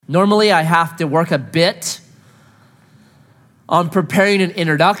Normally, I have to work a bit on preparing an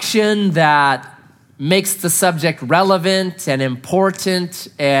introduction that makes the subject relevant and important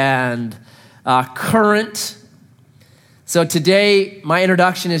and current. So today, my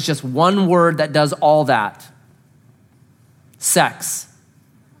introduction is just one word that does all that. Sex.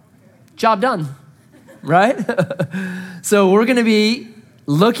 Job done, right? So we're going to be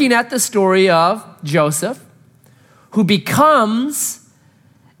looking at the story of Joseph, who becomes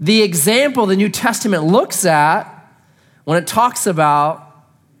the example the New Testament looks at when it talks about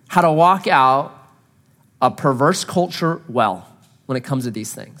how to walk out a perverse culture well when it comes to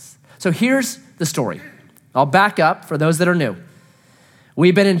these things. So here's the story. I'll back up for those that are new.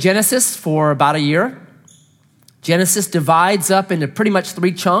 We've been in Genesis for about a year. Genesis divides up into pretty much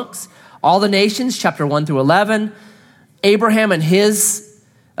 3 chunks. All the nations, chapter 1 through 11. Abraham and his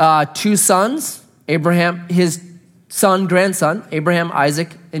 2 sons. Abraham, his grandson, Abraham,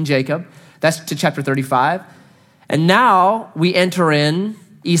 Isaac, and Jacob. That's to chapter 35. And now we enter in,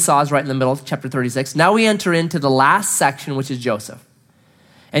 Esau's right in the middle, chapter 36. Now we enter into the last section, which is Joseph.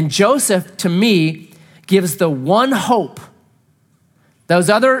 And Joseph, to me, gives the one hope. Those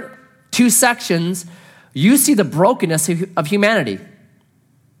other 2 sections, you see the brokenness of humanity.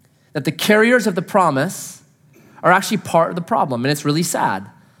 That the carriers of the promise are actually part of the problem, and it's really sad.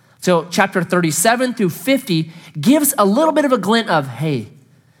 So chapter 37 through 50 gives a little bit of a glint of, hey,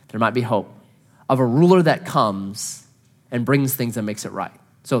 there might be hope of a ruler that comes and brings things and makes it right.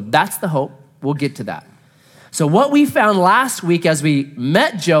 So that's the hope. We'll get to that. So what we found last week as we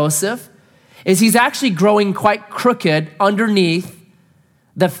met Joseph is he's actually growing quite crooked underneath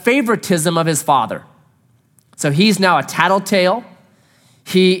the favoritism of his father. So he's now a tattletale.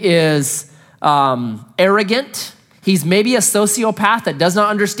 He is arrogant. He's maybe a sociopath that does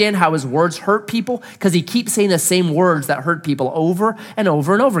not understand how his words hurt people because he keeps saying the same words that hurt people over and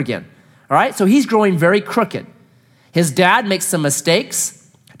over and over again. All right? So he's growing very crooked. His dad makes some mistakes,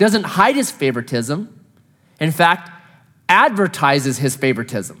 doesn't hide his favoritism. In fact, advertises his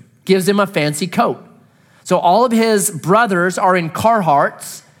favoritism, gives him a fancy coat. So all of his brothers are in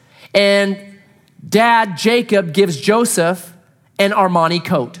Carhartts, and dad, Jacob, gives Joseph an Armani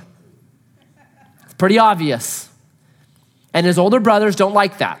coat. It's pretty obvious. And his older brothers don't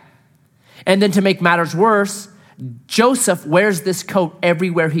like that. And then to make matters worse, Joseph wears this coat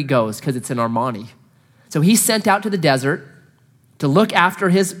everywhere he goes because it's an Armani. So he's sent out to the desert to look after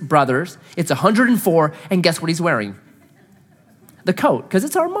his brothers. It's 104, and guess what he's wearing? The coat, because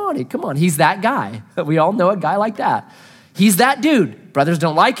it's Armani. Come on, he's that guy. We all know a guy like that. He's that dude. Brothers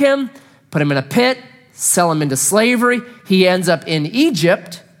don't like him, put him in a pit, sell him into slavery. He ends up in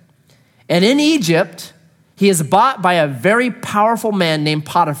Egypt, and in Egypt, he is bought by a very powerful man named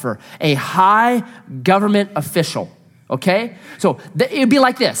Potiphar, a high government official, okay? So it'd be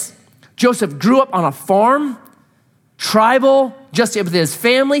like this. Joseph grew up on a farm, tribal, just with his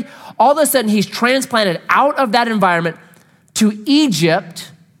family. All of a sudden, he's transplanted out of that environment to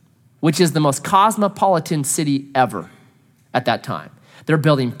Egypt, which is the most cosmopolitan city ever at that time. They're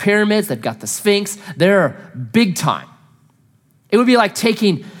building pyramids. They've got the Sphinx. They're big time. It would be like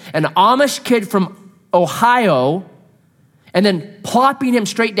taking an Amish kid from Ohio and then plopping him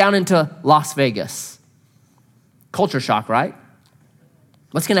straight down into Las Vegas. Culture shock, right?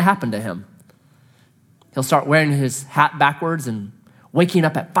 What's going to happen to him? He'll start wearing his hat backwards and waking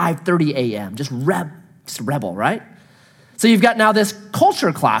up at 5:30 a.m. Just rebel, right? So you've got now this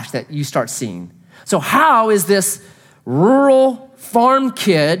culture clash that you start seeing. So how is this rural farm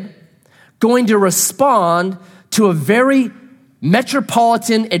kid going to respond to a very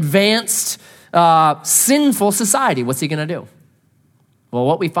metropolitan, advanced, sinful society? What's he going to do? Well,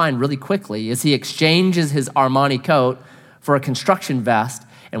 what we find really quickly is he exchanges his Armani coat for a construction vest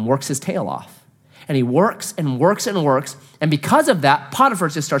and works his tail off. And he works and works and works. And because of that, Potiphar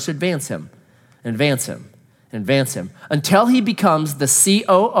just starts to advance him, until he becomes the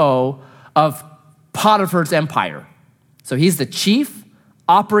COO of Potiphar's empire. So he's the chief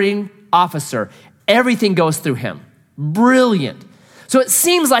operating officer. Everything goes through him. Brilliant. So it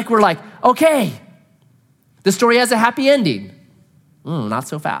seems like we're like, okay, the story has a happy ending. Not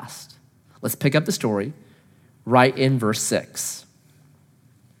so fast. Let's pick up the story right in verse 6.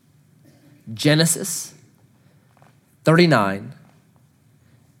 Genesis 39,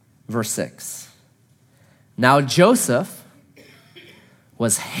 verse 6. Now Joseph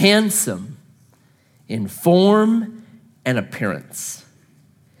was handsome in form and appearance.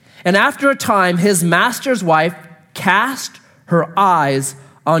 And after a time, his master's wife cast her eyes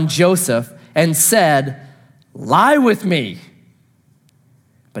on Joseph and said, "Lie with me."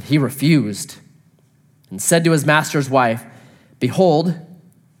 But he refused and said to his master's wife, "Behold,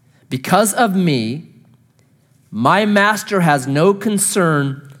 because of me, my master has no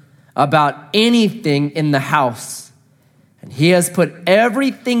concern about anything in the house, and he has put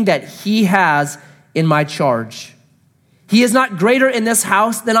everything that he has in my charge. He is not greater in this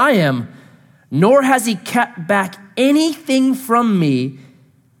house than I am, nor has he kept back anything from me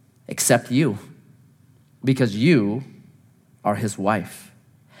except you, because you are his wife.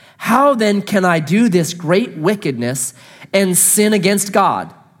 How then can I do this great wickedness and sin against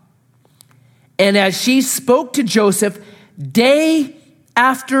God?" And as she spoke to Joseph day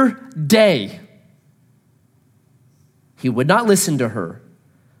after day, he would not listen to her,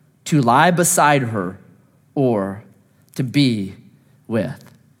 to lie beside her, or to be with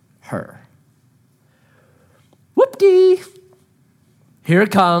her. Whoop-dee. Here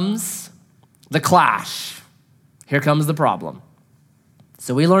comes the clash. Here comes the problem.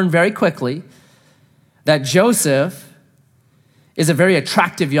 So we learn very quickly that Joseph is a very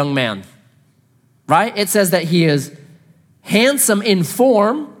attractive young man, right? It says that he is handsome in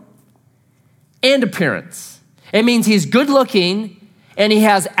form and appearance. It means he's good looking and he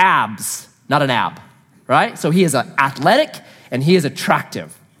has abs, not an ab, right? So he is athletic and he is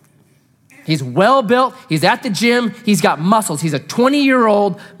attractive. He's well built, he's at the gym, he's got muscles. He's a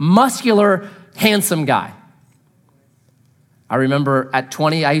 20-year-old, muscular, handsome guy. I remember at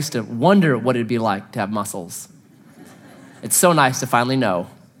 20, I used to wonder what it'd be like to have muscles. It's so nice to finally know.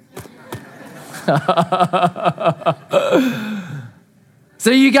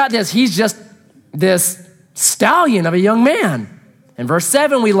 So you got this, he's just this stallion of a young man. In verse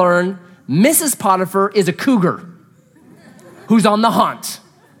 7, we learn Mrs. Potiphar is a cougar who's on the hunt.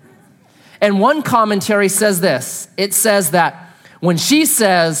 And one commentary says this. It says that when she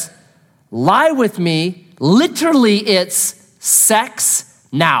says, "Lie with me," literally it's sex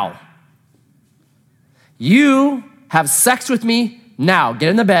now. You have sex with me now. Get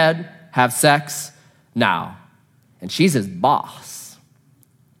in the bed, have sex now. And she's his boss,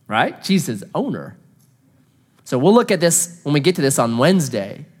 right? She's his owner. So we'll look at this when we get to this on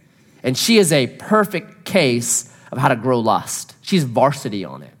Wednesday. And she is a perfect case of how to grow lust. She's varsity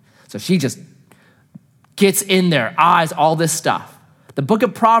on it. So she just gets in there, eyes, all this stuff. The book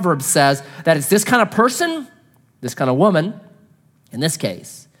of Proverbs says that it's this kind of person, this kind of woman, in this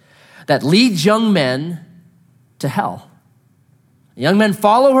case, that leads young men to hell. Young men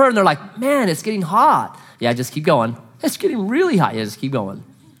follow her and they're like, "Man, it's getting hot." Yeah, just keep going. It's getting really hot. Yeah, just keep going.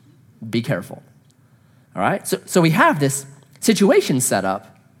 Be careful. All right? So we have this situation set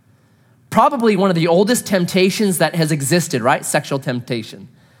up. Probably one of the oldest temptations that has existed, right? Sexual temptation.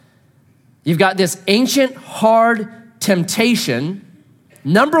 You've got this ancient, hard temptation,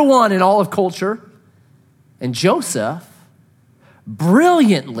 number one in all of culture, and Joseph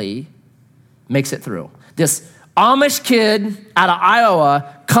brilliantly makes it through. This Amish kid out of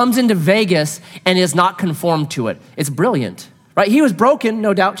Iowa comes into Vegas and is not conformed to it. It's brilliant, right? He was broken,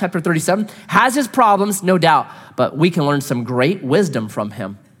 no doubt, chapter 37, has his problems, no doubt, but we can learn some great wisdom from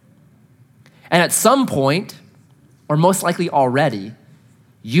him. And at some point, or most likely already,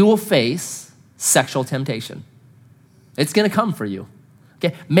 you will face sexual temptation. It's going to come for you.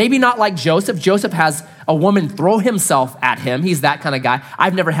 Okay, maybe not like Joseph. Joseph has a woman throw himself at him. He's that kind of guy.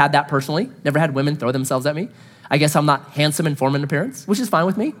 I've never had that personally. Never had women throw themselves at me. I guess I'm not handsome in form and appearance, which is fine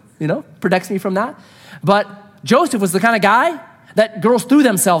with me, protects me from that. But Joseph was the kind of guy that girls threw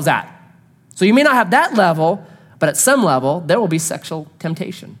themselves at. So you may not have that level, but at some level, there will be sexual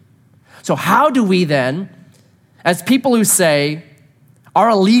temptation. So how do we then, as people who say our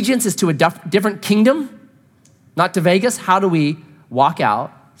allegiance is to a different kingdom, not to Vegas, how do we walk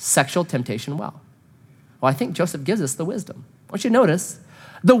out sexual temptation well? Well, I think Joseph gives us the wisdom. I want you to notice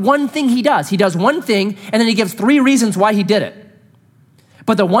the one thing he does one thing, and then he gives 3 reasons why he did it.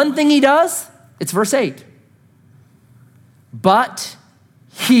 But the one thing he does, it's verse 8. But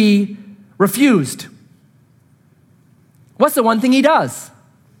he refused. What's the one thing he does?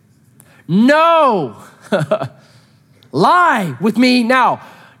 No. Lie with me now.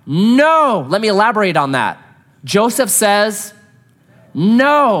 No. Let me elaborate on that. Joseph says,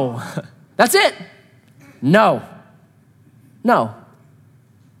 no. That's it. No. No.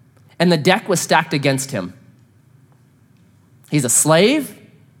 And the deck was stacked against him. He's a slave.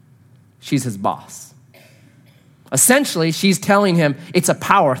 She's his boss. Essentially, she's telling him it's a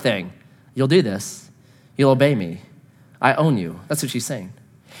power thing. You'll do this. You'll obey me. I own you. That's what she's saying.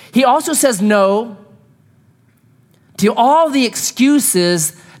 He also says no to all the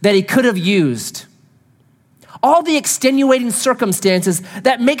excuses that he could have used. All the extenuating circumstances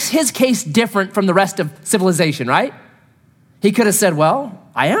that makes his case different from the rest of civilization, right? He could have said, well,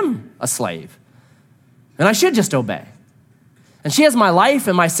 I am a slave, and I should just obey. And she has my life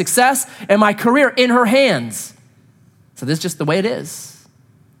and my success and my career in her hands. So this is just the way it is.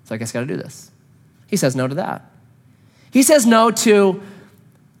 So I guess I got to do this. He says no to that. He says no to,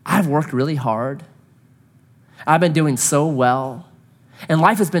 I've worked really hard. I've been doing so well. And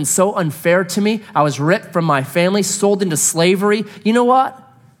life has been so unfair to me. I was ripped from my family, sold into slavery. You know what?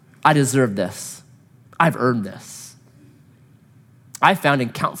 I deserve this. I've earned this. I found in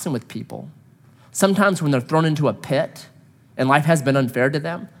counseling with people, sometimes when they're thrown into a pit and life has been unfair to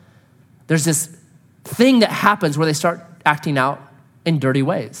them, there's this thing that happens where they start acting out in dirty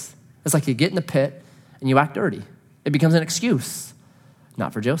ways. It's like you get in the pit and you act dirty. It becomes an excuse.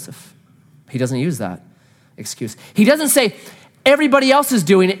 Not for Joseph. He doesn't use that excuse. He doesn't say everybody else is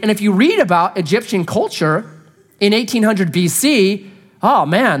doing it. And if you read about Egyptian culture in 1800 BC, oh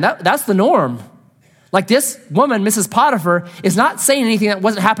man, that's the norm. Like this woman, Mrs. Potiphar, is not saying anything that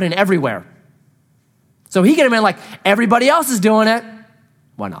wasn't happening everywhere. So he could have been like, everybody else is doing it.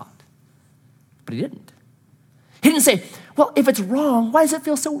 Why not? But he didn't. He didn't say, well, if it's wrong, why does it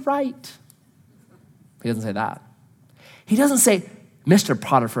feel so right? He doesn't say that. He doesn't say, Mr.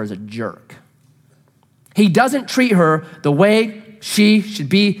 Potiphar is a jerk. He doesn't treat her the way she should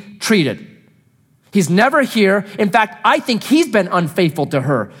be treated. He's never here. In fact, I think he's been unfaithful to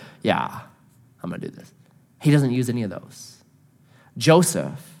her. Yeah, I'm going to do this. He doesn't use any of those.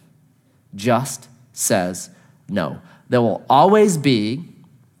 Joseph just says no. There will always be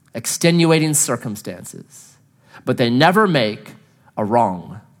extenuating circumstances, but they never make a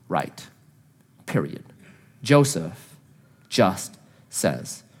wrong right, period. Joseph just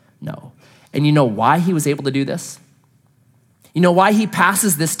says no. And you know why he was able to do this? You know why he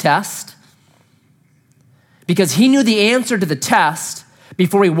passes this test? Because he knew the answer to the test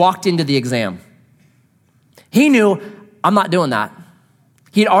before he walked into the exam. He knew, I'm not doing that.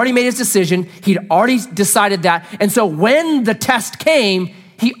 He'd already made his decision. He'd already decided that. And so when the test came,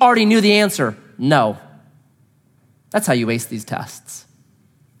 he already knew the answer, no. That's how you ace these tests.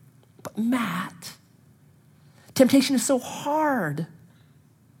 But Matt, temptation is so hard.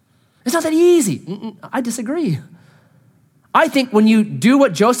 It's not that easy. I disagree. I think when you do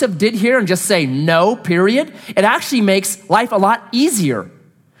what Joseph did here and just say no, period, it actually makes life a lot easier.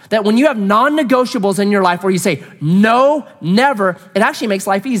 That when you have non-negotiables in your life where you say no, never, it actually makes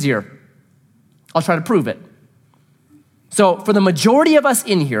life easier. I'll try to prove it. So for the majority of us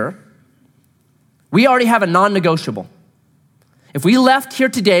in here, we already have a non-negotiable. If we left here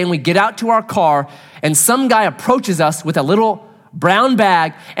today and we get out to our car and some guy approaches us with a little brown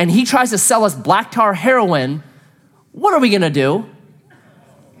bag and he tries to sell us black tar heroin, what are we gonna do?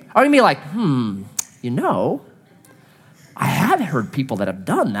 Are we gonna be like, I have heard people that have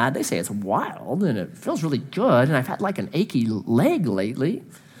done that. They say it's wild and it feels really good and I've had like an achy leg lately.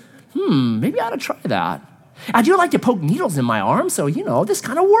 Maybe I ought to try that. I do like to poke needles in my arm, so this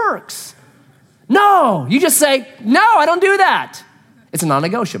kind of works. No, you just say, no, I don't do that. It's a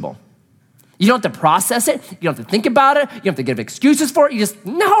non-negotiable. You don't have to process it. You don't have to think about it. You don't have to give excuses for it. You just,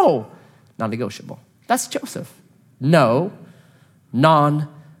 no, non-negotiable. That's Joseph. No,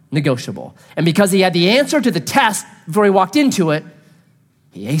 non-negotiable. And because he had the answer to the test before he walked into it,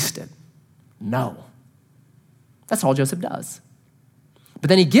 he aced it. No. That's all Joseph does. But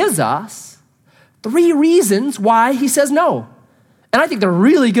then he gives us 3 reasons why he says no. And I think they're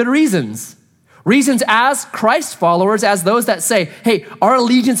really good reasons. Reasons as Christ followers, as those that say, hey, our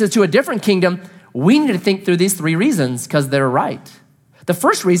allegiance is to a different kingdom, we need to think through these 3 reasons because they're right. The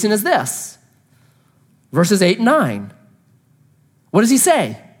first reason is this, verses 8 and 9. What does he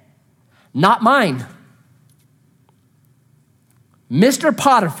say? Not mine. Mr.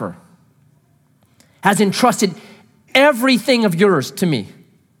 Potiphar has entrusted everything of yours to me.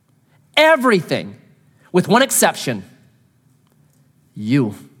 Everything, with one exception.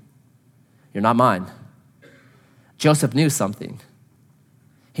 You're not mine. Joseph knew something.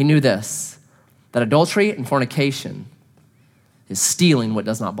 He knew this, that adultery and fornication is stealing what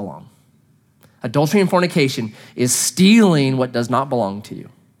does not belong. Adultery and fornication is stealing what does not belong to you.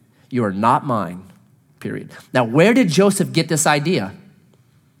 You are not mine, period. Now, where did Joseph get this idea?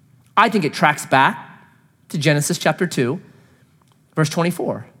 I think it tracks back to Genesis chapter 2, verse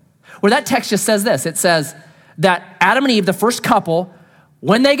 24, where that text just says this. It says that Adam and Eve, the first couple,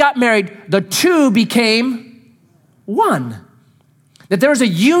 when they got married, the 2 became 1. That there was a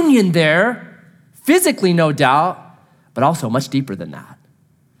union there, physically no doubt, but also much deeper than that.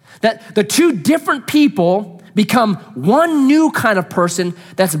 That the 2 different people become one new kind of person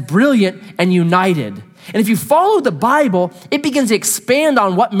that's brilliant and united. And if you follow the Bible, it begins to expand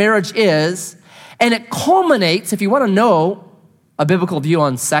on what marriage is, and it culminates, if you want to know a biblical view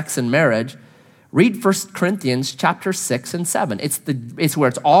on sex and marriage, Read 1 Corinthians chapter 6 and 7. It's where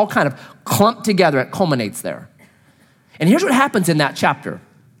it's all kind of clumped together. It culminates there. And here's what happens in that chapter.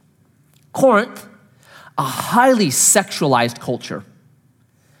 Corinth, a highly sexualized culture.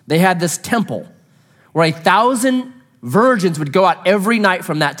 They had this temple where 1,000 virgins would go out every night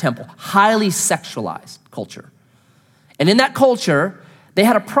from that temple. Highly sexualized culture. And in that culture, they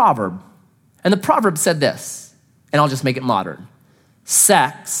had a proverb. And the proverb said this, and I'll just make it modern.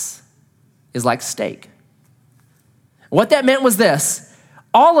 Sex is like steak. What that meant was this.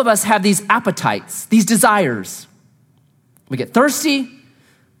 All of us have these appetites, these desires. We get thirsty,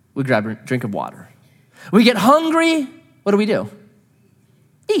 we grab a drink of water. We get hungry, what do?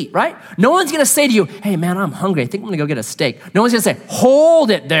 Eat, right? No one's gonna say to you, hey man, I'm hungry. I think I'm gonna go get a steak. No one's gonna say,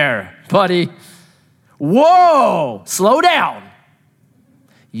 hold it there, buddy. Whoa, slow down.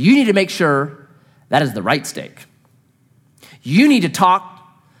 You need to make sure that is the right steak. You need to talk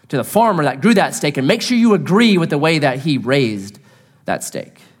to the farmer that grew that steak and make sure you agree with the way that he raised that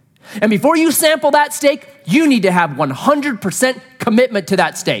steak. And before you sample that steak, you need to have 100% commitment to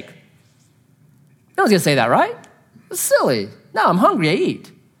that steak. No one's gonna say that, right? It's silly. No, I'm hungry, I eat.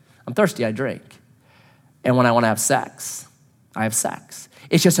 I'm thirsty, I drink. And when I wanna have sex, I have sex.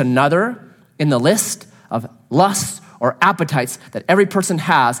 It's just another in the list of lusts or appetites that every person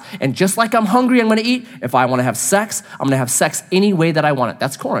has. And just like I'm hungry, I'm gonna eat. If I wanna have sex, I'm gonna have sex any way that I want it.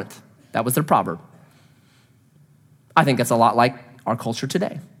 That's Corinth. That was their proverb. I think that's a lot like our culture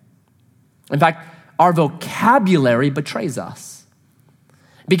today. In fact, our vocabulary betrays us.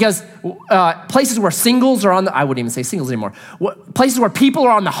 Because places where singles are I wouldn't even say singles anymore. Places where people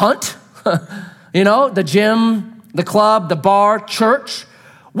are on the hunt, the gym, the club, the bar, church.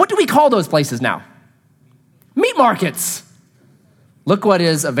 What do we call those places now? Meat markets. Look what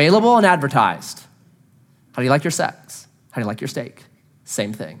is available and advertised. How do you like your sex? How do you like your steak?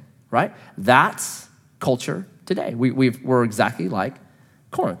 Same thing, right? That's culture today. We're exactly like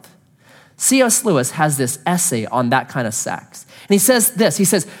Corinth. C.S. Lewis has this essay on that kind of sex. And he says this, he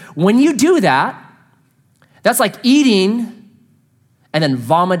says, when you do that, that's like eating and then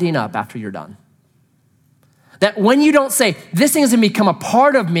vomiting up after you're done. That when you don't say, this thing is gonna become a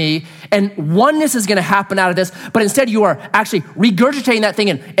part of me and oneness is gonna happen out of this, but instead you are actually regurgitating that thing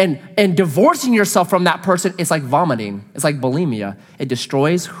and divorcing yourself from that person, it's like vomiting. It's like bulimia. It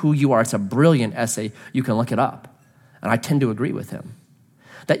destroys who you are. It's a brilliant essay. You can look it up. And I tend to agree with him.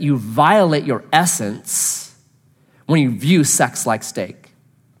 That you violate your essence when you view sex like steak.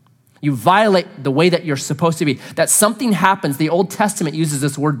 You violate the way that you're supposed to be. That something happens. The Old Testament uses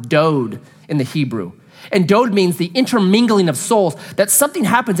this word dode in the Hebrew. And dode means the intermingling of souls, that something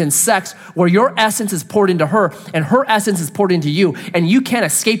happens in sex where your essence is poured into her and her essence is poured into you, and you can't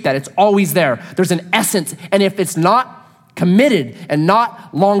escape that. It's always there. There's an essence, and if it's not committed and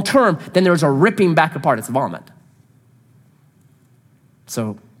not long-term, then there's a ripping back apart. It's vomit.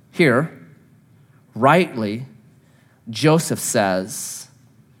 So here, rightly, Joseph says,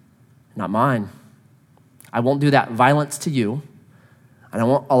 not mine. I won't do that violence to you, and I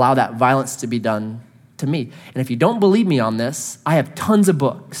won't allow that violence to be done to me. And if you don't believe me on this, I have tons of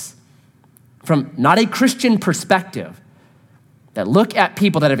books from not a Christian perspective that look at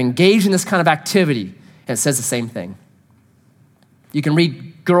people that have engaged in this kind of activity, and it says the same thing. You can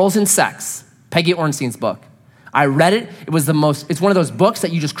read Girls and Sex, Peggy Ornstein's book. I read it. It's one of those books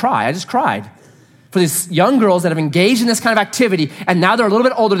that you just cry. I just cried for these young girls that have engaged in this kind of activity, and now they're a little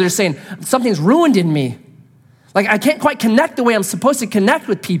bit older. They're saying, something's ruined in me. Like, I can't quite connect the way I'm supposed to connect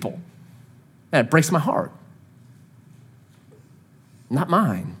with people. And it breaks my heart. Not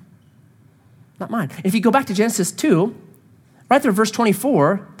mine. Not mine. And if you go back to Genesis 2, right there, verse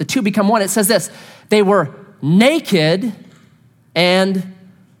 24, the two become one. It says this, they were naked and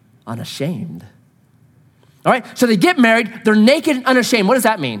unashamed. All right, so they get married, they're naked and unashamed. What does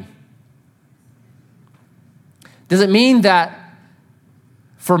that mean? Does it mean that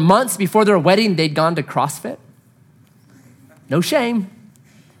for months before their wedding, they'd gone to CrossFit? No shame.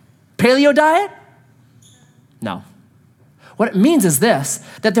 Paleo diet? No. What it means is this,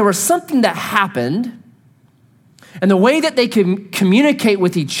 that there was something that happened and the way that they could communicate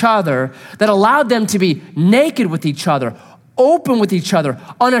with each other that allowed them to be naked with each other, open with each other,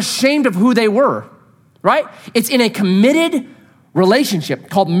 unashamed of who they were. Right? It's in a committed relationship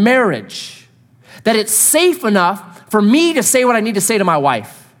called marriage that it's safe enough for me to say what I need to say to my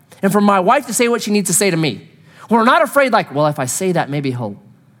wife and for my wife to say what she needs to say to me. We're not afraid like, well, if I say that, maybe he'll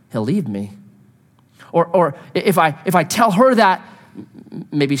leave me. Or if I tell her that,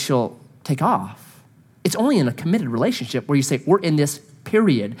 maybe she'll take off. It's only in a committed relationship where you say, we're in this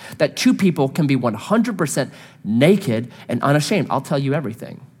period that two people can be 100% naked and unashamed. I'll tell you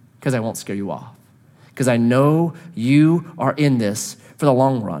everything because I won't scare you off. because I know you are in this for the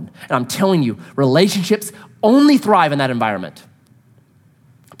long run. And I'm telling you, relationships only thrive in that environment.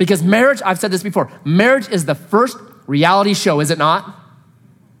 Because marriage, I've said this before, marriage is the first reality show, is it not?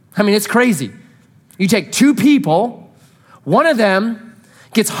 I mean, it's crazy. You take two people, one of them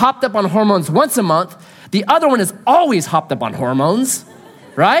gets hopped up on hormones once a month, the other one is always hopped up on hormones,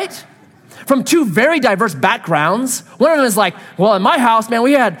 right? From two very diverse backgrounds. One of them is like, well, in my house, man,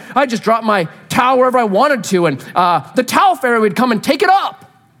 I just dropped my towel wherever I wanted to, and the towel fairy would come and take it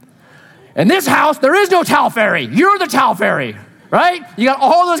up. In this house, there is no towel fairy. You're the towel fairy, right? You got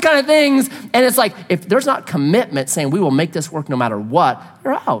all those kind of things, and it's like, if there's not commitment saying we will make this work no matter what,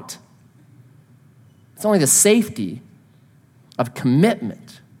 you're out. It's only the safety of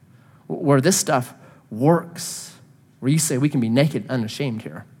commitment where this stuff works, where you say we can be naked and unashamed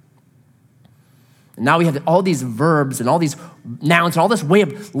here. And now we have all these verbs and all these nouns and all this way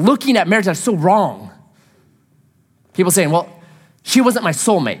of looking at marriage that's so wrong. People saying, well, she wasn't my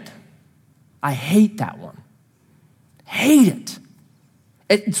soulmate. I hate that one. Hate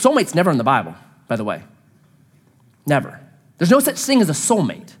it. Soulmate's never in the Bible, by the way. Never. There's no such thing as a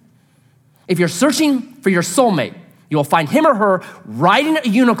soulmate. If you're searching for your soulmate, you will find him or her riding a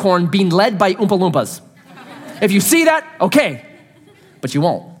unicorn being led by Oompa Loompas. If you see that, okay, but you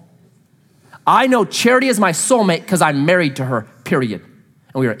won't. I know Charity is my soulmate because I'm married to her, period.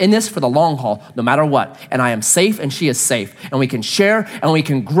 And we are in this for the long haul, no matter what. And I am safe and she is safe. And we can share and we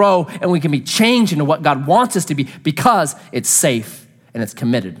can grow and we can be changed into what God wants us to be because it's safe and it's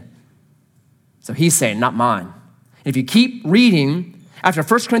committed. So he's saying, not mine. If you keep reading, after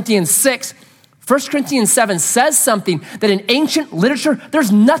 1 Corinthians 6, 1 Corinthians 7 says something that in ancient literature,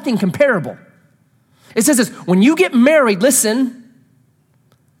 there's nothing comparable. It says this, when you get married, listen,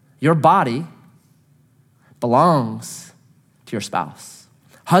 your body belongs to your spouse.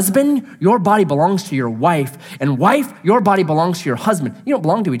 Husband, your body belongs to your wife. And wife, your body belongs to your husband. You don't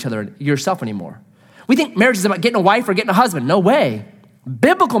belong to each other, yourself anymore. We think marriage is about getting a wife or getting a husband. No way.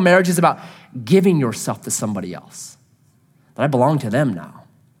 Biblical marriage is about giving yourself to somebody else. That I belong to them now.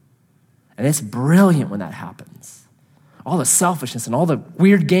 And it's brilliant when that happens. All the selfishness and all the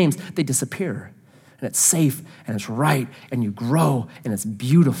weird games, they disappear. And it's safe, and it's right, and you grow, and it's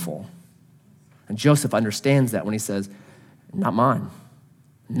beautiful. And Joseph understands that when he says, not mine.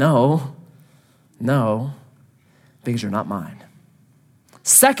 No, because you're not mine.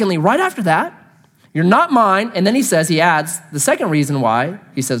 Secondly, right after that, you're not mine, and then he adds, the second reason why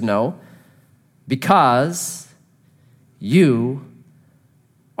he says no, because you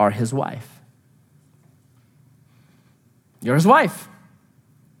are his wife. You're his wife.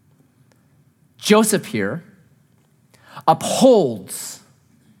 Joseph here upholds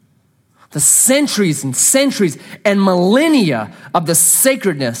the centuries and centuries and millennia of the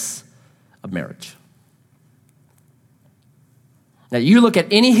sacredness of marriage. Now, you look at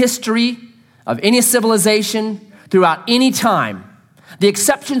any history of any civilization throughout any time, the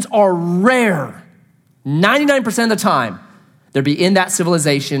exceptions are rare. 99% of the time, there'd be in that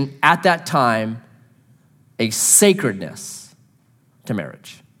civilization at that time a sacredness to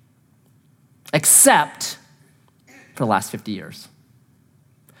marriage. Except for the last 50 years.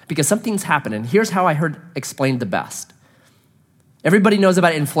 Because something's happened, and here's how I heard explained the best. Everybody knows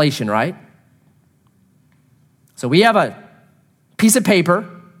about inflation, right? So we have a piece of paper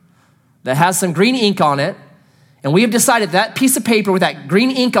that has some green ink on it, and we have decided that piece of paper with that green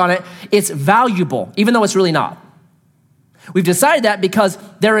ink on it, it's valuable, even though it's really not. We've decided that because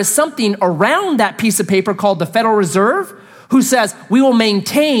there is something around that piece of paper called the Federal Reserve, who says we will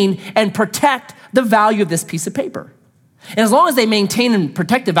maintain and protect the value of this piece of paper. And as long as they maintain and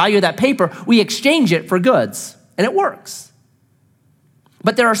protect the value of that paper, we exchange it for goods, and it works.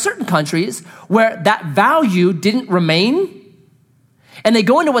 But there are certain countries where that value didn't remain, and they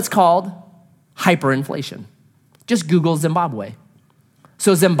go into what's called hyperinflation. Just Google Zimbabwe.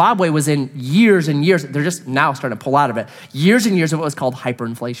 So Zimbabwe was in years and years, they're just now starting to pull out of it, years and years of what was called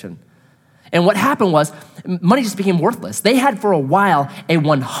hyperinflation. And what happened was money just became worthless. They had for a while a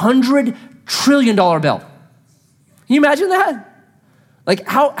 $100 trillion bill. Can you imagine that? Like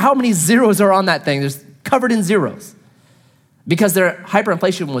how many zeros are on that thing? There's covered in zeros. Because their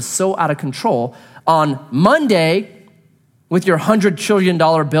hyperinflation was so out of control. On Monday, with your $100 trillion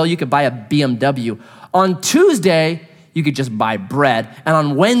bill, you could buy a BMW. On Tuesday, you could just buy bread. And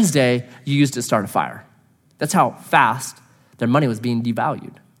on Wednesday, you used it to start a fire. That's how fast their money was being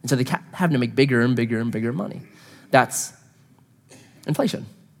devalued. And so they kept having to make bigger and bigger and bigger money. That's inflation.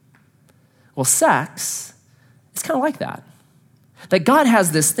 Well, sex is kind of like that. That God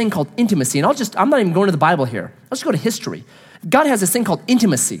has this thing called intimacy. And I'm not even going to the Bible here. I'll just go to history. God has this thing called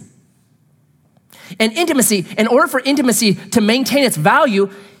intimacy. And intimacy, in order for intimacy to maintain its value,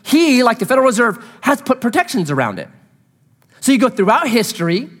 he, like the Federal Reserve, has put protections around it. So you go throughout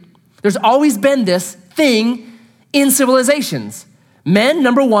history, there's always been this thing in civilizations. Men,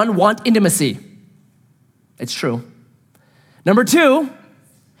 number one, want intimacy. It's true. Number two,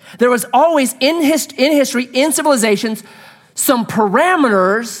 there was always in history, in civilizations, some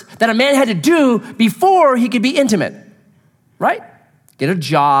parameters that a man had to do before he could be intimate, right? Get a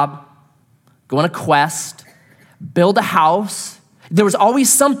job, go on a quest, build a house. There was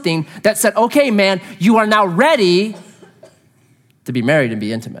always something that said, okay, man, you are now ready to be married and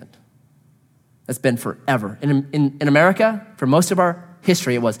be intimate. That's been forever. In America, for most of our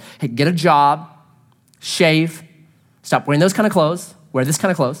history, it was, hey, get a job, shave, stop wearing those kind of clothes, wear this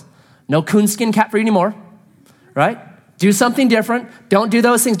kind of clothes. No coonskin cap for you anymore, right? Do something different. Don't do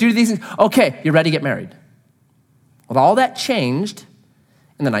those things, do these things. Okay, you're ready to get married. Well, all that changed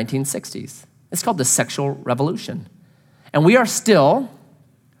in the 1960s. It's called the sexual revolution. And we are still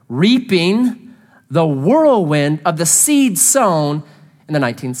reaping the whirlwind of the seed sown in the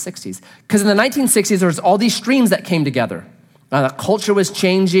 1960s. Because in the 1960s, there was all these streams that came together. The culture was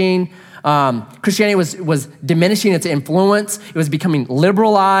changing. Christianity was diminishing its influence. It was becoming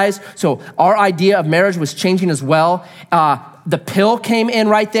liberalized. So our idea of marriage was changing as well. The pill came in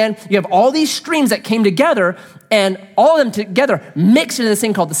right then. You have all these streams that came together, and all of them together mixed into this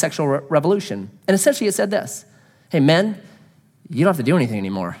thing called the sexual revolution. And essentially it said this: hey, men, you don't have to do anything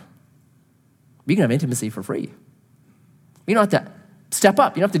anymore. You can have intimacy for free. You don't have to step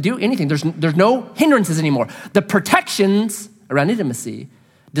up. You don't have to do anything. There's no hindrances anymore. The protections around intimacy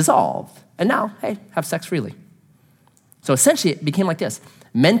dissolved. And now, hey, have sex freely. So essentially it became like this.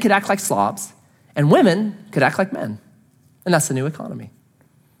 Men could act like slobs, and women could act like men. And that's the new economy.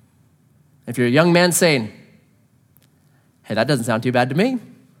 If you're a young man saying, hey, that doesn't sound too bad to me,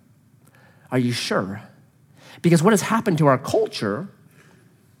 are you sure? Because what has happened to our culture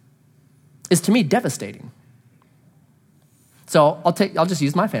is, to me, devastating. So I'll just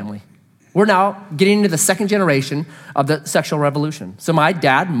use my family. We're now getting into the second generation of the sexual revolution. So my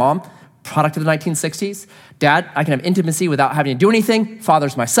dad, mom, product of the 1960s. Dad, I can have intimacy without having to do anything.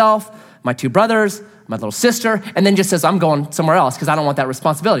 Father's myself, my two brothers, my little sister, and then just says, I'm going somewhere else because I don't want that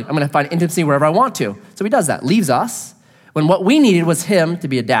responsibility. I'm going to find intimacy wherever I want to. So he does that, leaves us, when what we needed was him to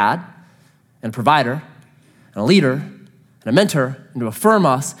be a dad and a provider and a leader and a mentor and to affirm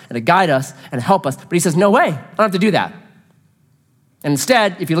us and to guide us and help us. But he says, no way, I don't have to do that. And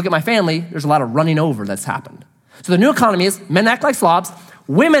instead, if you look at my family, there's a lot of running over that's happened. So the new economy is men act like slobs,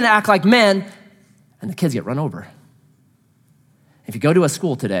 women act like men, and the kids get run over. If you go to a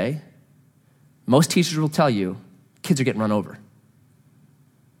school today, most teachers will tell you kids are getting run over.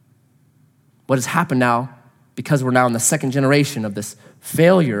 What has happened now, because we're now in the second generation of this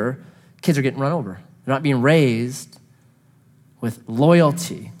failure, kids are getting run over. They're not being raised with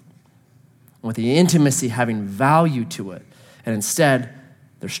loyalty, with the intimacy having value to it. And instead,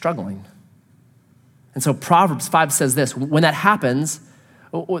 they're struggling. And so Proverbs 5 says this: when that happens,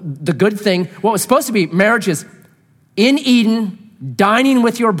 the good thing, what was supposed to be marriage is in Eden, dining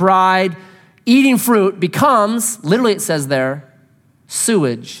with your bride, eating fruit, becomes, literally it says there,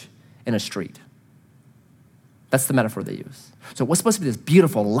 sewage in a street. That's the metaphor they use. So what's supposed to be this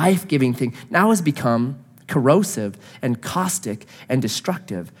beautiful, life-giving thing now has become corrosive and caustic and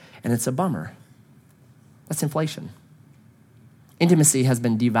destructive, and it's a bummer. That's inflation. Intimacy has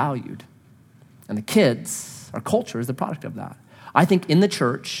been devalued. And the kids, our culture is the product of that. I think in the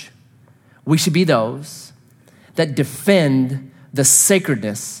church, we should be those that defend the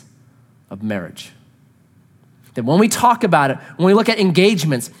sacredness of marriage. That when we talk about it, when we look at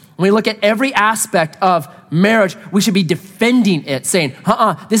engagements, when we look at every aspect of marriage, we should be defending it, saying,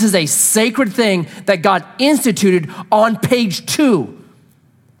 this is a sacred thing that God instituted on page 2.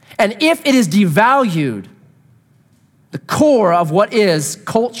 And if it is devalued, the core of what is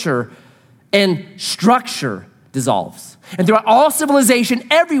culture and structure dissolves. And throughout all civilization,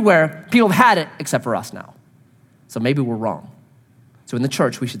 everywhere, people have had it except for us now. So maybe we're wrong. So in the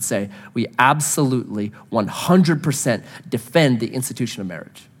church, we should say we absolutely 100% defend the institution of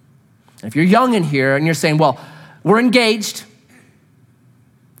marriage. And if you're young in here and you're saying, well, we're engaged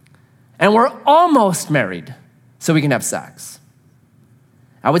and we're almost married so we can have sex,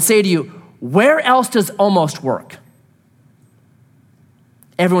 I would say to you, where else does almost work?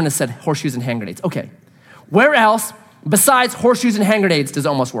 Everyone has said horseshoes and hand grenades. Okay, where else besides horseshoes and hand grenades does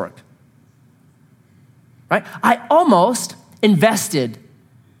almost work? Right? I almost invested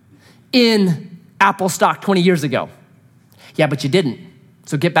in Apple stock 20 years ago. Yeah, but you didn't.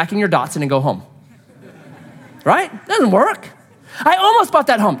 So get back in your Datsun and go home. Right? Doesn't work. I almost bought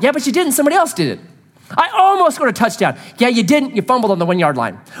that home. Yeah, but you didn't. Somebody else did it. I almost scored a touchdown. Yeah, you didn't. You fumbled on the 1 yard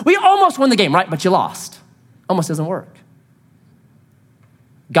line. We almost won the game, right? But you lost. Almost doesn't work.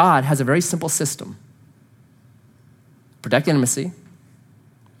 God has a very simple system. Protect intimacy,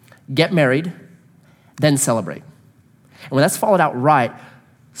 get married, then celebrate. And when that's followed out right,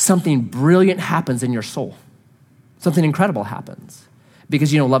 something brilliant happens in your soul. Something incredible happens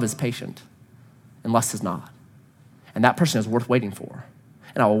because love is patient and lust is not. And that person is worth waiting for.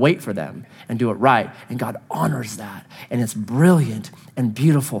 And I will wait for them and do it right. And God honors that. And it's brilliant and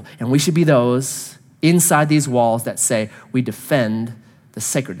beautiful. And we should be those inside these walls that say we defend the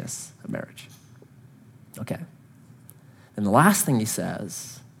sacredness of marriage. Okay. And the last thing he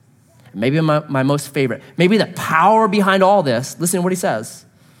says, maybe my most favorite, maybe the power behind all this, listen to what he says.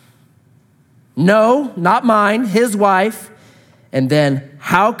 No, not mine, his wife. And then,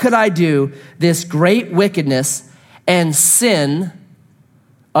 how could I do this great wickedness and sin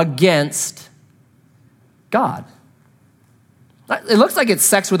against God? It looks like it's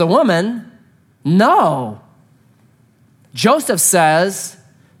sex with a woman. No. Joseph says,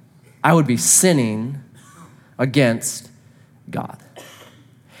 I would be sinning against God.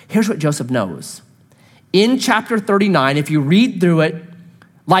 Here's what Joseph knows. In chapter 39, if you read through it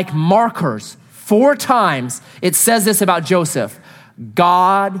like markers, 4 times, it says this about Joseph.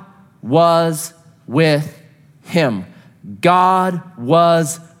 God was with him. God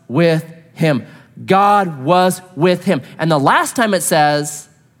was with him. God was with him. And the last time it says,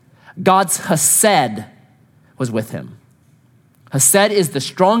 God's hesed was with him. Hesed is the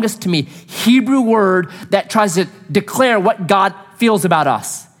strongest, to me, Hebrew word that tries to declare what God feels about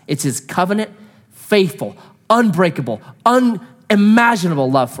us. It's his covenant, faithful, unbreakable,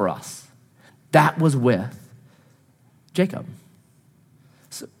 unimaginable love for us. That was with Joseph.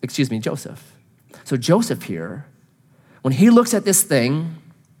 So Joseph here, when he looks at this thing,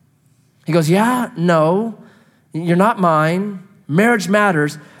 he goes, yeah, no, you're not mine. Marriage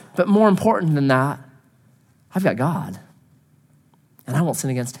matters, but more important than that, I've got God, and I won't sin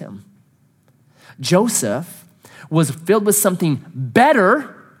against him. Joseph was filled with something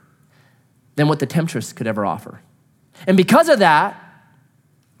better than what the temptress could ever offer. And because of that,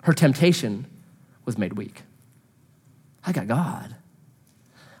 her temptation was made weak. I got God.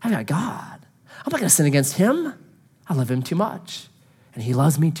 I'm not going to sin against him. I love him too much, and he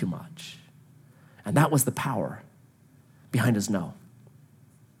loves me too much. And that was the power behind his no.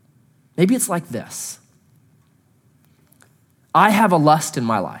 Maybe it's like this. I have a lust in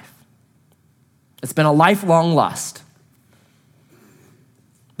my life. It's been a lifelong lust.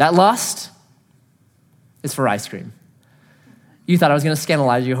 That lust is for ice cream. You thought I was going to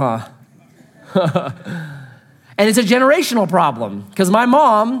scandalize you, huh? And it's a generational problem because my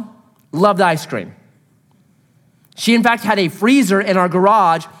mom loved ice cream. She, in fact, had a freezer in our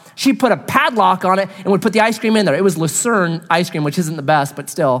garage. She put a padlock on it and would put the ice cream in there. It was Lucerne ice cream, which isn't the best, but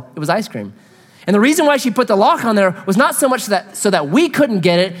still, it was ice cream. And the reason why she put the lock on there was not so much so that we couldn't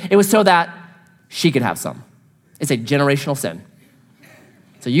get it, it was so that she could have some. It's a generational sin.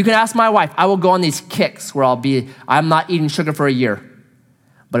 So you can ask my wife, I will go on these kicks where I'm not eating sugar for a year.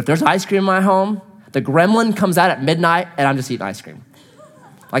 But if there's ice cream in my home, the gremlin comes out at midnight and I'm just eating ice cream.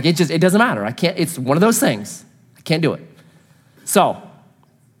 Like it doesn't matter. It's one of those things. I can't do it. So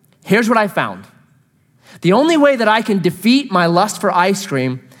here's what I found. The only way that I can defeat my lust for ice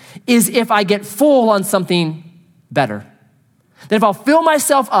cream is if I get full on something better. That if I'll fill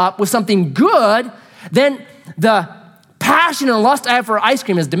myself up with something good, then the passion and lust I have for ice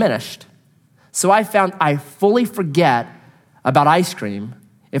cream is diminished. So I found I fully forget about ice cream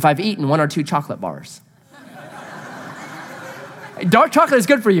if I've eaten 1 or 2 chocolate bars. Dark chocolate is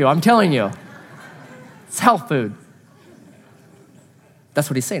good for you, I'm telling you. It's health food. That's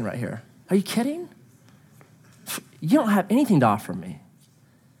what he's saying right here. Are you kidding? You don't have anything to offer me.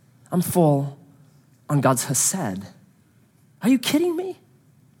 I'm full on God's hesed. Are you kidding me?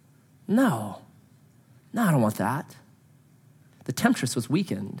 No, I don't want that. The temptress was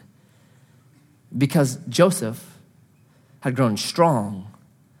weakened because Joseph had grown strong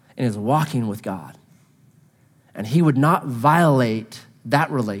in his walking with God. And he would not violate that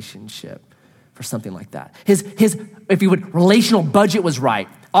relationship for something like that. His, if you would, relational budget was right.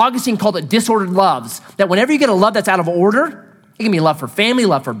 Augustine called it disordered loves, that whenever you get a love that's out of order, it can be love for family,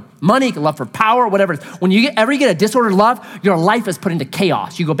 love for money, love for power, whatever. When you ever get a disordered love, your life is put into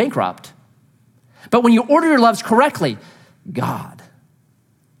chaos. You go bankrupt. But when you order your loves correctly, God,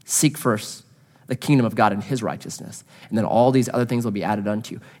 seek first the kingdom of God and his righteousness, and then all these other things will be added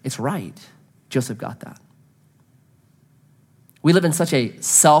unto you. It's right. Joseph got that. We live in such a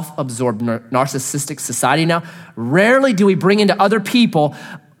self-absorbed, narcissistic society now. Rarely do we bring into other people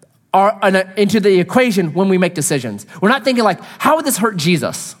into the equation when we make decisions. We're not thinking like, how would this hurt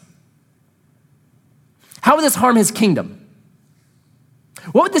Jesus? How would this harm his kingdom?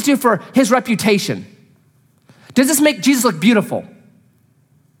 What would this do for his reputation? Does this make Jesus look beautiful?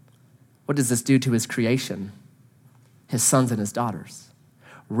 What does this do to his creation, his sons and his daughters?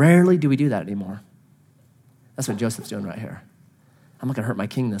 Rarely do we do that anymore. That's what Joseph's doing right here. I'm not going to hurt my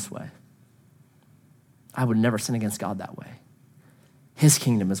king this way. I would never sin against God that way. His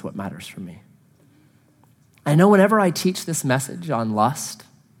kingdom is what matters for me. I know whenever I teach this message on lust,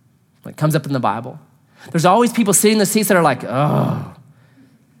 when it comes up in the Bible, there's always people sitting in the seats that are like, oh,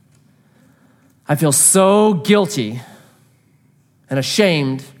 I feel so guilty and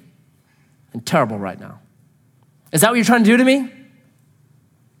ashamed and terrible right now. Is that what you're trying to do to me?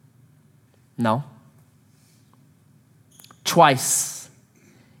 No. Twice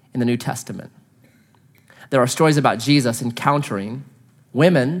in the New Testament, there are stories about Jesus encountering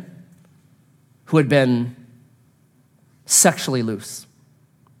women who had been sexually loose.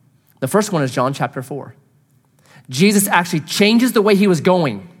 The first one is John chapter 4. Jesus actually changes the way he was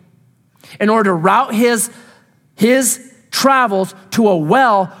going in order to route his travels to a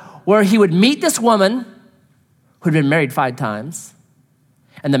well where he would meet this woman who had been married 5 times,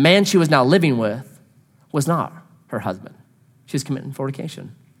 and the man she was now living with was not her husband. She was committing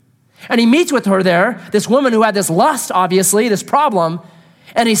fornication. And he meets with her there, this woman who had this lust, obviously, this problem,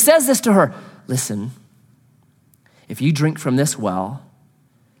 and he says this to her, listen, if you drink from this well,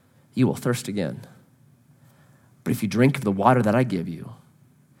 you will thirst again. But if you drink of the water that I give you,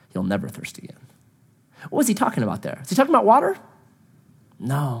 you'll never thirst again. What was he talking about there? Is he talking about water?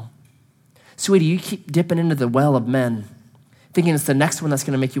 No. Sweetie, you keep dipping into the well of men, thinking it's the next one that's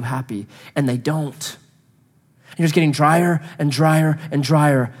going to make you happy, and they don't. And you're just getting drier and drier and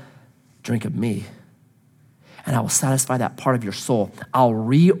drier. Drink of me, and I will satisfy that part of your soul. I'll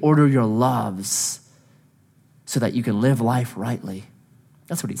reorder your loves so that you can live life rightly.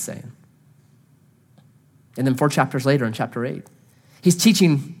 That's what he's saying. And then 4 chapters later in chapter 8, he's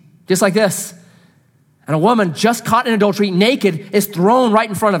teaching just like this. And a woman just caught in adultery, naked, is thrown right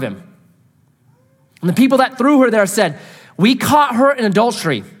in front of him. And the people that threw her there said, we caught her in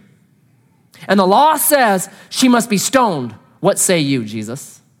adultery. And the law says she must be stoned. What say you,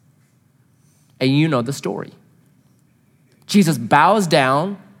 Jesus? And you know the story. Jesus bows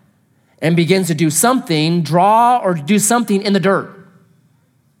down and begins to do something, draw or do something in the dirt.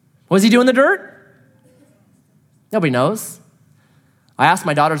 What does he do in the dirt? Nobody knows. I asked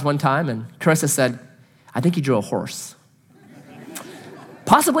my daughters one time, and Carissa said, I think he drew a horse.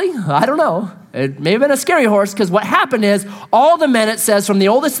 Possibly, I don't know. It may have been a scary horse, because what happened is all the men, it says, from the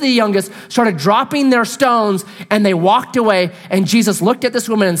oldest to the youngest, started dropping their stones, and they walked away, and Jesus looked at this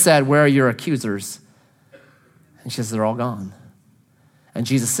woman and said, where are your accusers? And she says, they're all gone. And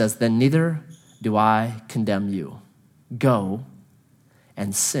Jesus says, then neither do I condemn you. Go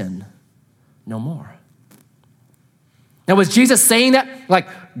and sin no more. Now, was Jesus saying that, like,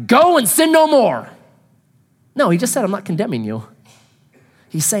 go and sin no more? No, he just said, I'm not condemning you.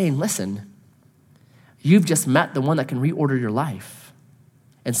 He's saying, listen, you've just met the one that can reorder your life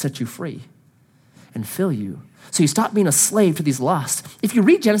and set you free and fill you. So you stop being a slave to these lusts. If you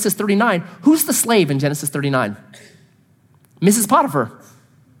read Genesis 39, who's the slave in Genesis 39? Mrs. Potiphar.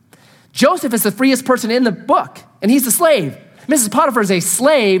 Joseph is the freest person in the book, and he's the slave. Mrs. Potiphar is a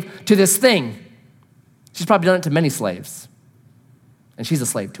slave to this thing. She's probably done it to many slaves, and she's a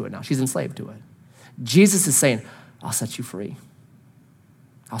slave to it now. She's enslaved to it. Jesus is saying, I'll set you free.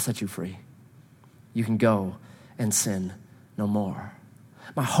 I'll set you free. You can go and sin no more.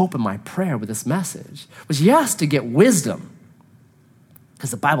 My hope and my prayer with this message was, yes, to get wisdom,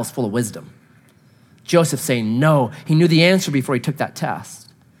 because the Bible's full of wisdom. Joseph saying no. He knew the answer before he took that test.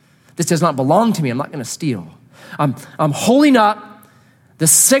 This does not belong to me. I'm not going to steal. I'm holding up the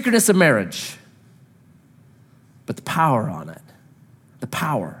sacredness of marriage, but the power on it, the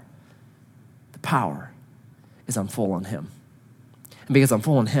power is I'm full on him. And because I'm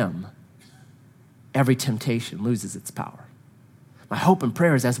full on him, every temptation loses its power. My hope and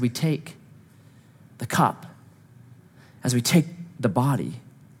prayer is as we take the cup, as we take the body,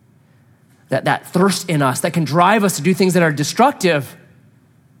 that thirst in us that can drive us to do things that are destructive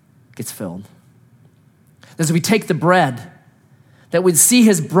gets filled. As we take the bread, that we'd see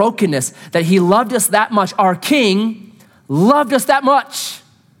his brokenness, that he loved us that much. Our King loved us that much.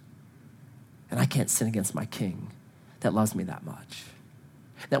 And I can't sin against my King that loves me that much.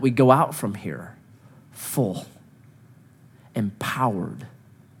 That we go out from here full, empowered,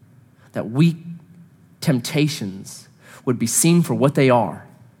 that weak temptations would be seen for what they are,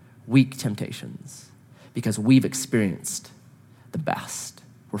 weak temptations, because we've experienced the best.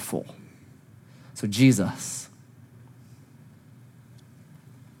 we're full. So Jesus,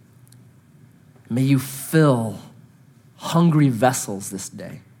 may you fill hungry vessels this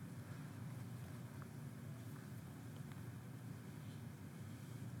day.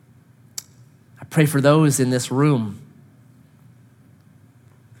 I pray for those in this room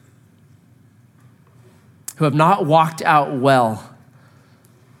who have not walked out well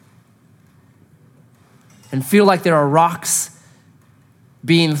and feel like there are rocks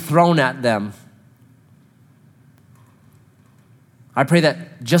being thrown at them. I pray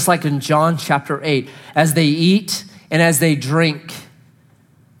that just like in John chapter 8, as they eat and as they drink,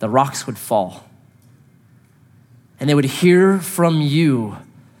 the rocks would fall. And they would hear from you,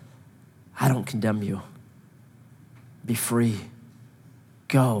 I don't condemn you. Be free.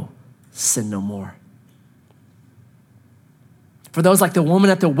 Go, sin no more. For those like the woman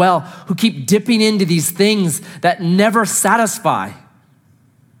at the well who keep dipping into these things that never satisfy.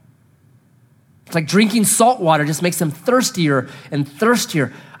 It's like drinking salt water just makes them thirstier and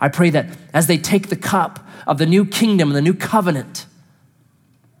thirstier. I pray that as they take the cup of the new kingdom and the new covenant,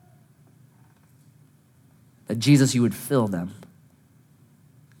 that Jesus, you would fill them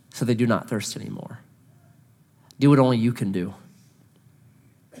so they do not thirst anymore. Do what only you can do.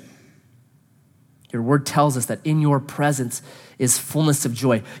 Your word tells us that in your presence is fullness of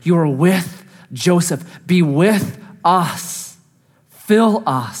joy. You are with Joseph. Be with us. Fill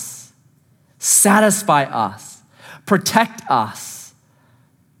us. Satisfy us. Protect us.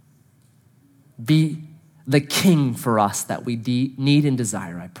 Be the king for us that we need and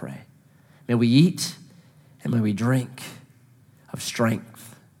desire, I pray. May we eat and may we drink of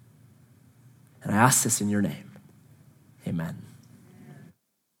strength. And I ask this in your name. Amen.